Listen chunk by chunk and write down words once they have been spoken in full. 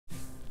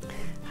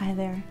Hi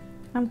there,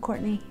 I'm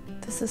Courtney.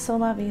 This is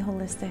Sublime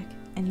Holistic,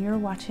 and you're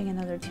watching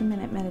another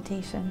 2-minute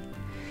meditation.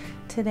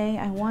 Today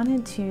I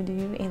wanted to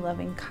do a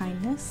loving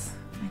kindness.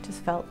 I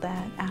just felt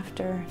that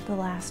after the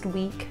last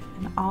week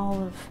and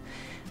all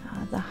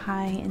of the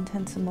high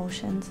intense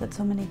emotions that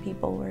so many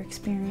people were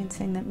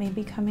experiencing, that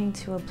maybe coming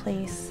to a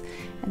place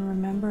and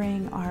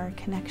remembering our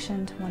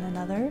connection to one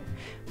another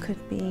could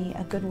be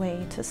a good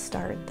way to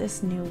start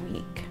this new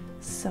week.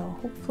 So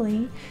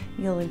hopefully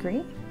you'll agree,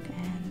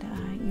 and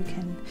you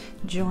can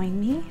join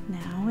me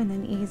now in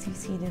an easy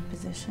seated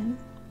position.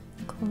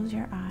 Close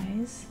your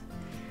eyes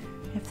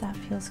if that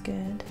feels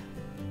good.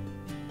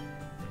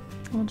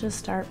 We'll just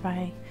start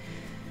by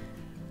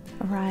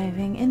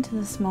arriving into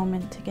this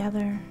moment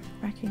together,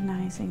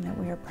 recognizing that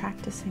we are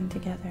practicing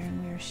together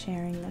and we are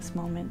sharing this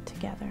moment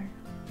together.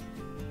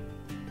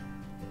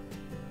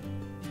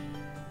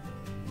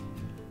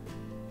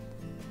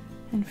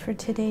 And for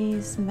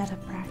today's metta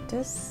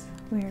practice,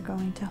 we are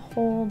going to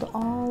hold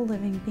all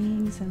living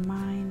beings in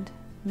mind,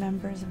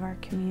 members of our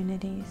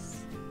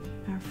communities,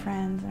 our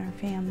friends, our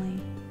family,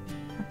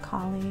 our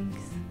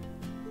colleagues.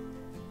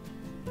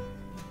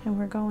 And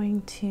we're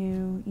going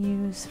to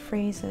use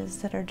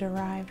phrases that are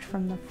derived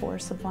from the 4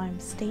 sublime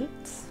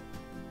states,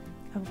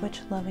 of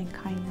which loving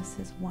kindness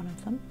is one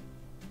of them.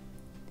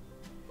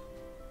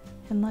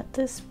 And let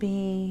this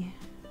be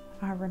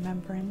our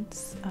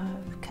remembrance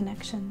of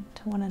connection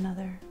to one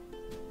another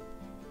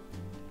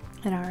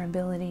and our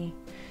ability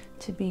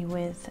to be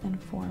with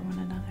and for one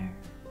another.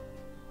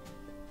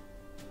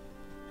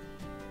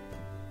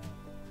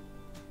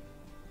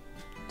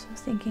 So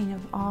thinking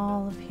of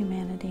all of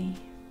humanity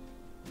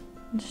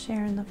and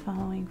sharing the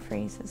following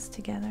phrases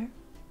together.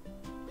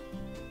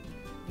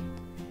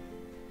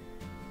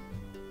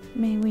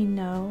 May we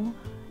know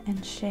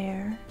and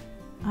share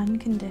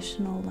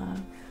unconditional love.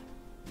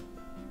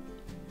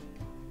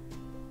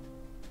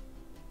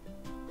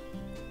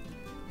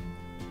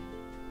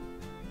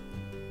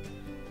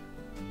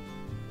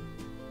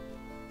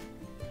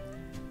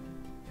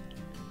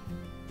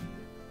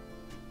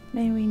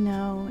 May we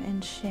know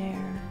and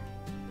share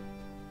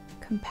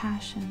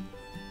compassion.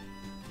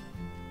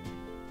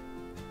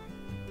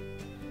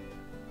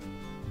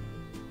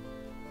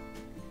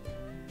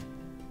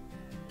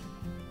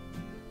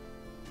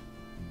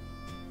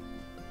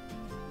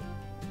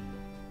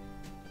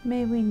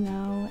 May we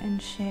know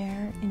and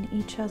share in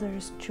each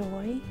other's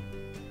joy.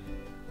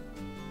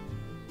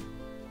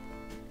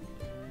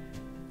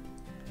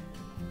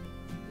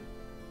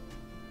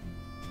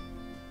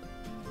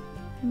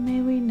 And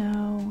may we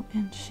know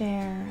and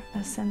share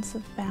a sense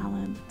of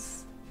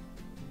balance.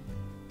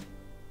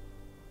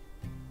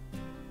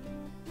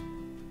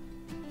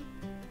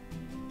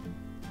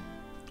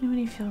 And when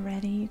you feel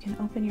ready, you can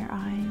open your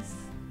eyes.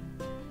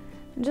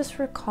 And just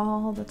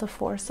recall that the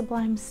 4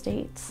 sublime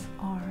states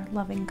are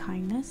loving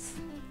kindness,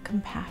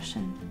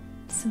 compassion,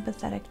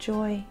 sympathetic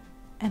joy,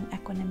 and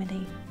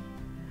equanimity.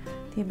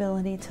 The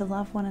ability to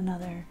love one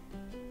another,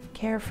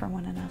 care for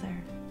one another,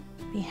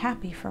 be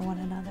happy for one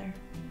another,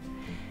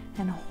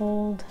 and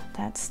hold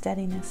that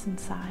steadiness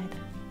inside,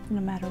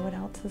 no matter what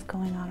else is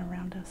going on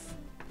around us.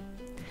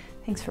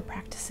 Thanks for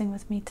practicing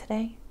with me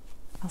today.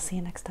 I'll see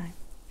you next time.